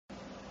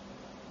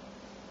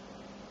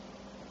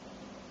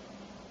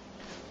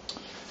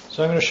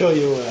So I'm going to show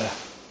you a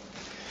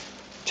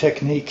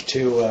technique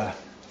to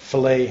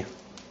fillet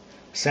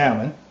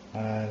salmon.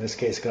 In this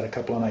case, got a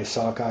couple of nice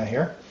sockeye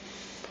here,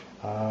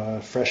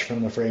 fresh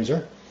from the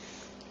Fraser.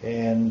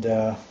 And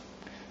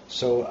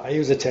so I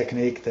use a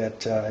technique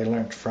that I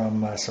learned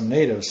from some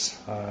natives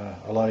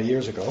a lot of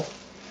years ago.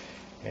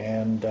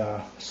 And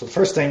so the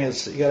first thing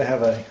is you got to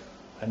have a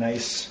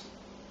nice,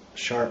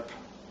 sharp,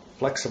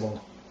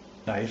 flexible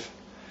knife.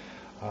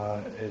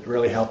 It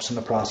really helps in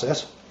the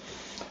process.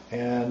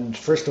 And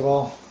first of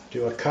all,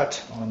 do a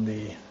cut on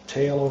the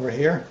tail over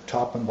here,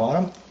 top and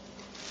bottom.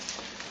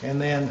 And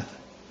then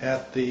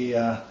at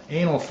the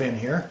anal fin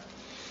here,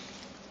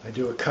 I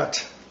do a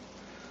cut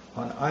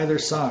on either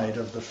side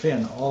of the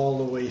fin all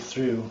the way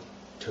through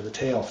to the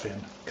tail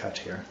fin cut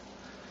here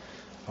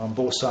on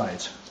both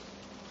sides.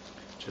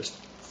 Just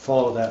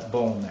follow that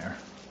bone there.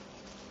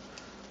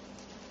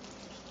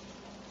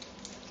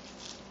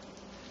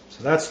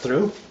 So that's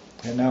through,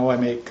 and now I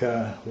make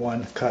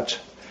one cut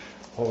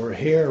over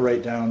here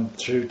right down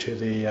through to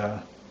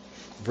the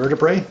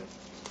vertebrae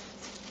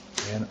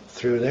and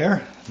through there,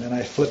 and then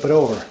I flip it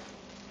over.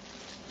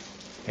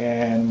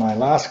 And my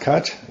last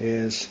cut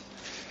is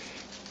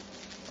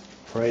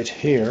right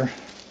here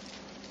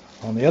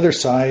on the other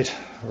side,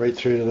 right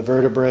through to the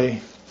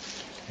vertebrae,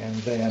 and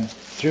then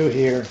through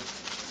here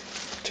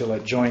till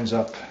it joins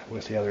up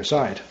with the other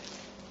side.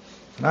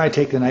 Now I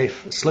take the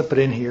knife, slip it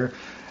in here,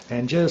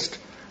 and just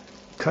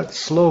cut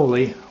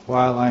slowly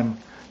while I'm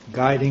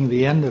guiding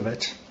the end of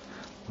it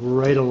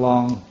right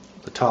along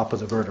the top of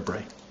the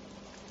vertebrae.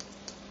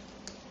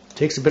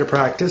 Takes a bit of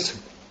practice,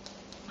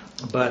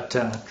 but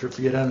if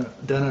you've done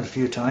it a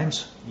few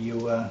times,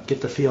 you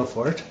get the feel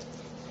for it.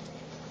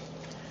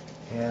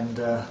 And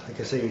like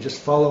I say, you're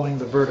just following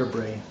the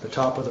vertebrae, the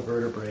top of the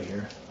vertebrae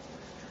here,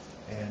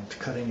 and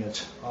cutting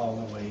it all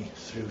the way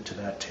through to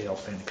that tail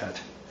fin cut.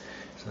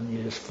 So then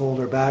you just fold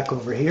her back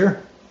over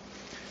here,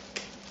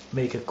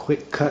 make a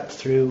quick cut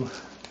through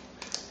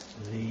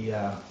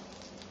the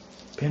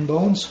pin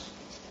bones.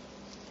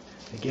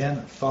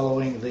 Again,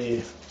 following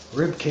the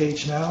rib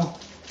cage now,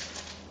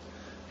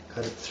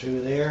 cut it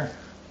through there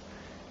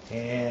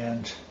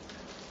and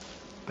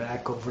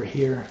back over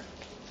here,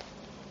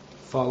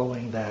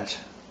 following that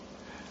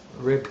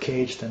rib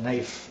cage. The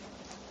knife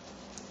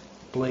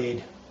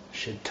blade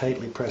should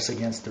tightly press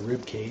against the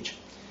rib cage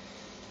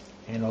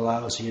and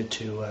allows you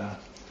to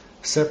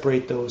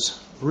separate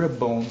those rib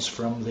bones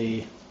from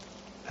the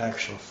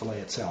actual fillet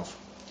itself.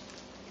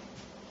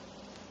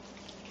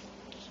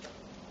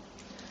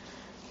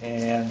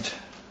 And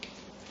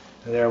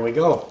there we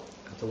go,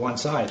 at the one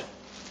side.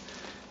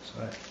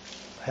 So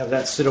I have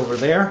that sit over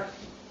there,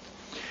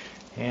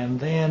 and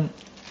then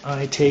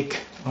I take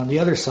on the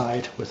other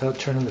side without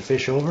turning the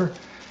fish over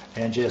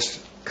and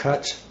just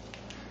cut.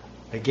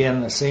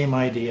 Again, the same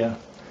idea,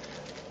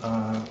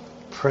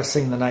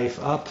 pressing the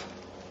knife up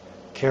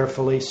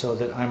carefully so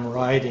that I'm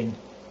riding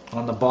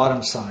on the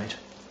bottom side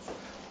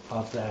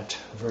of that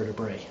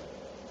vertebrae.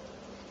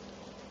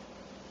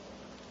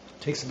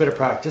 Takes a bit of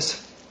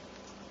practice,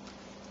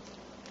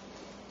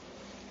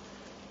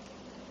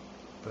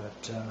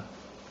 but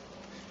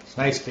it's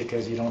nice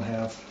because you don't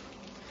have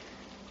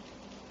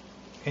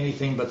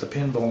anything but the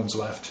pin bones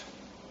left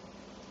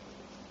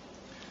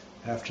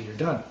after you're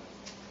done.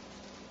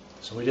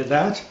 So we did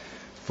that,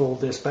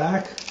 fold this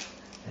back,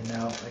 and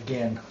now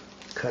again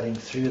cutting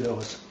through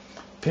those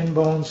pin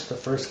bones, the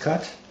first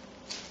cut.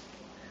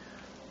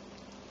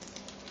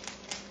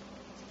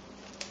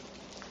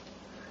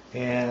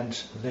 And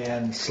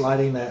then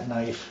sliding that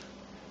knife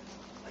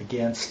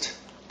against,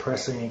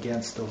 pressing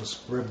against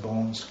those rib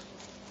bones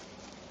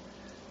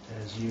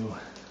as you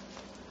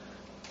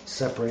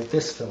separate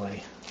this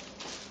fillet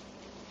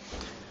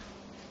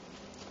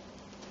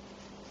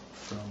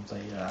from the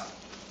there.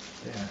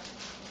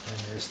 And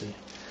there's the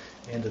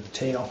end of the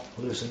tail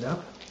loosened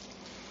up,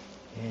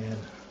 and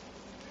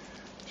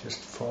just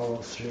follow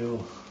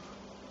through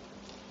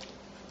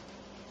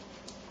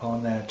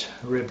on that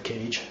rib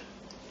cage.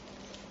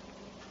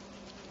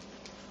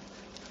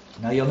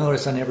 Now you'll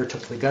notice I never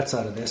took the guts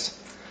out of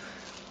this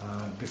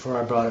before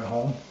I brought it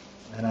home,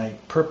 and I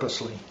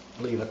purposely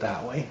leave it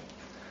that way.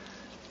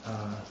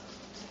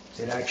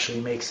 It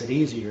actually makes it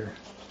easier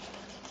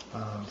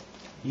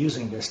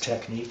using this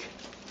technique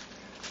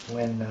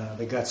when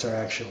the guts are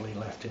actually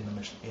left in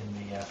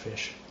the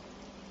fish.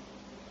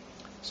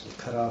 So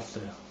cut off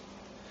the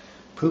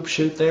poop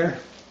chute there,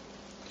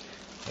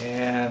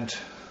 and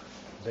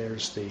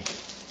there's the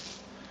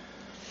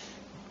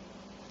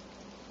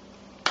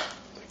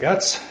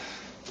guts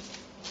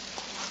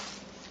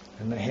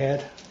and the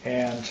head,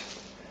 and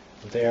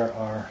there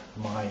are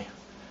my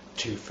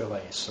two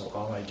fillets. So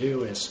all I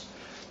do is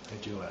I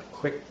do a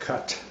quick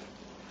cut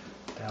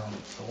down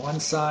the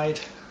one side,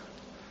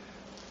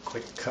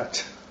 quick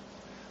cut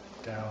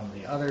down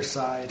the other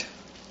side,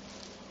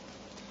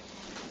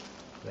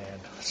 then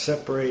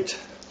separate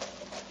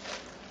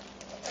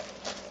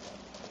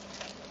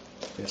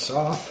this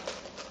off.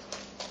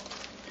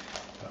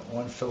 Got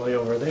one fillet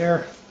over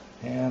there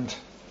and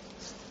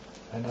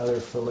another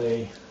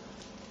fillet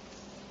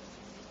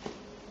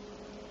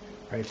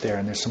right there.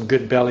 And there's some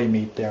good belly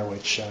meat there,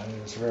 which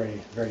is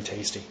very, very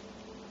tasty.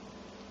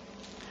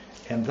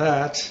 And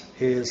that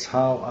is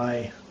how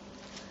I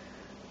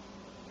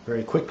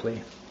very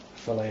quickly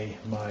fillet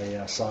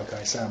my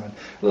sockeye salmon.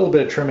 A little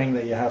bit of trimming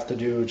that you have to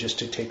do just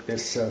to take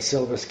this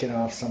silver skin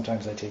off.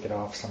 Sometimes I take it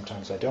off,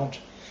 sometimes I don't.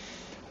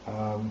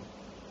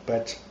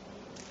 But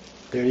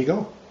there you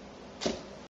go.